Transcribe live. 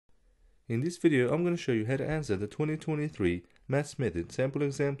In this video, I'm going to show you how to answer the 2023 Maths Method Sample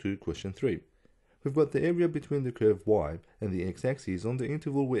Exam 2 Question 3. We've got the area between the curve y and the x-axis on the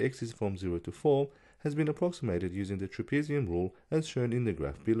interval where x is from 0 to 4 has been approximated using the trapezium rule as shown in the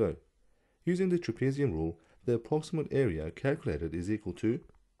graph below. Using the trapezium rule, the approximate area calculated is equal to...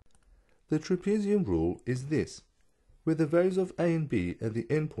 The trapezium rule is this, where the values of a and b are the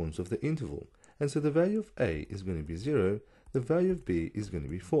endpoints of the interval, and so the value of a is going to be 0, the value of b is going to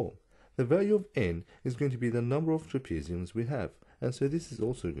be 4. The value of n is going to be the number of trapeziums we have, and so this is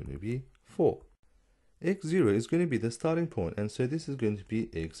also going to be 4. x0 is going to be the starting point, and so this is going to be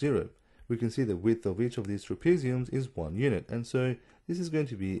x0. We can see the width of each of these trapeziums is 1 unit, and so this is going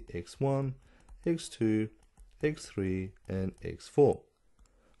to be x1, x2, x3, and x4.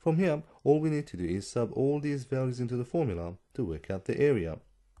 From here, all we need to do is sub all these values into the formula to work out the area.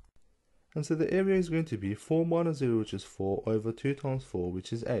 And so the area is going to be 4 minus 0, which is 4, over 2 times 4,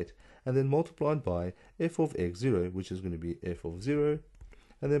 which is 8, and then multiplied by f of x0, which is going to be f of 0,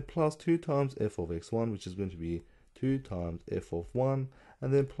 and then plus 2 times f of x1, which is going to be 2 times f of 1,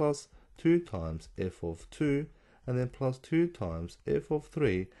 and then plus 2 times f of 2, and then plus 2 times f of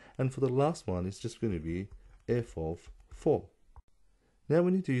 3, and for the last one, it's just going to be f of 4. Now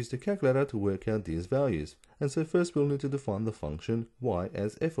we need to use the calculator to work out these values, and so first we'll need to define the function y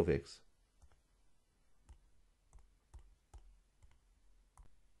as f of x.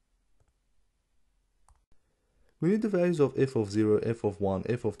 We need the values of f of 0, f of 1,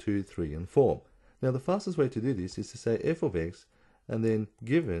 f of 2, 3, and 4. Now the fastest way to do this is to say f of x, and then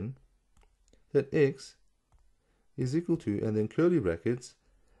given that x is equal to, and then curly brackets,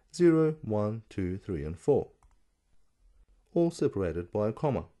 0, 1, 2, 3, and 4. All separated by a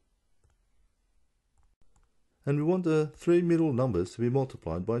comma. And we want the three middle numbers to be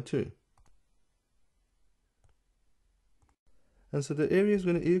multiplied by 2. And so the area is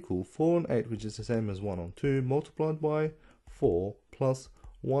going to equal 4 on 8, which is the same as 1 on 2, multiplied by 4 plus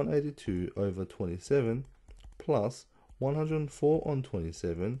 182 over 27 plus 104 on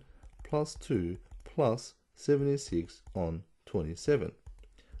 27 plus 2 plus 76 on 27,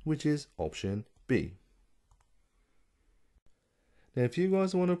 which is option B. Now if you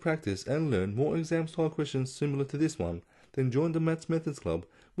guys want to practice and learn more exam style questions similar to this one, then join the Maths Methods Club,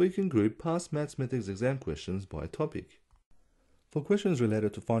 where you can group past Maths Methods exam questions by topic. For questions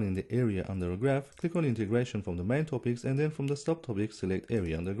related to finding the area under a graph, click on Integration from the main topics, and then from the subtopic select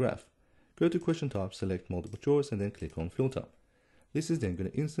Area under Graph. Go to Question Type, select Multiple Choice, and then click on Filter. This is then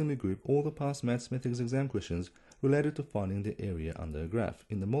going to instantly group all the past Maths Methods exam questions related to finding the area under a graph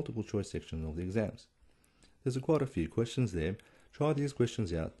in the multiple choice section of the exams. There's quite a few questions there. Try these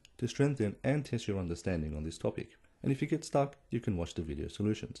questions out to strengthen and test your understanding on this topic. And if you get stuck, you can watch the video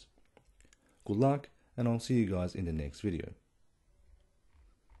solutions. Good luck, and I'll see you guys in the next video.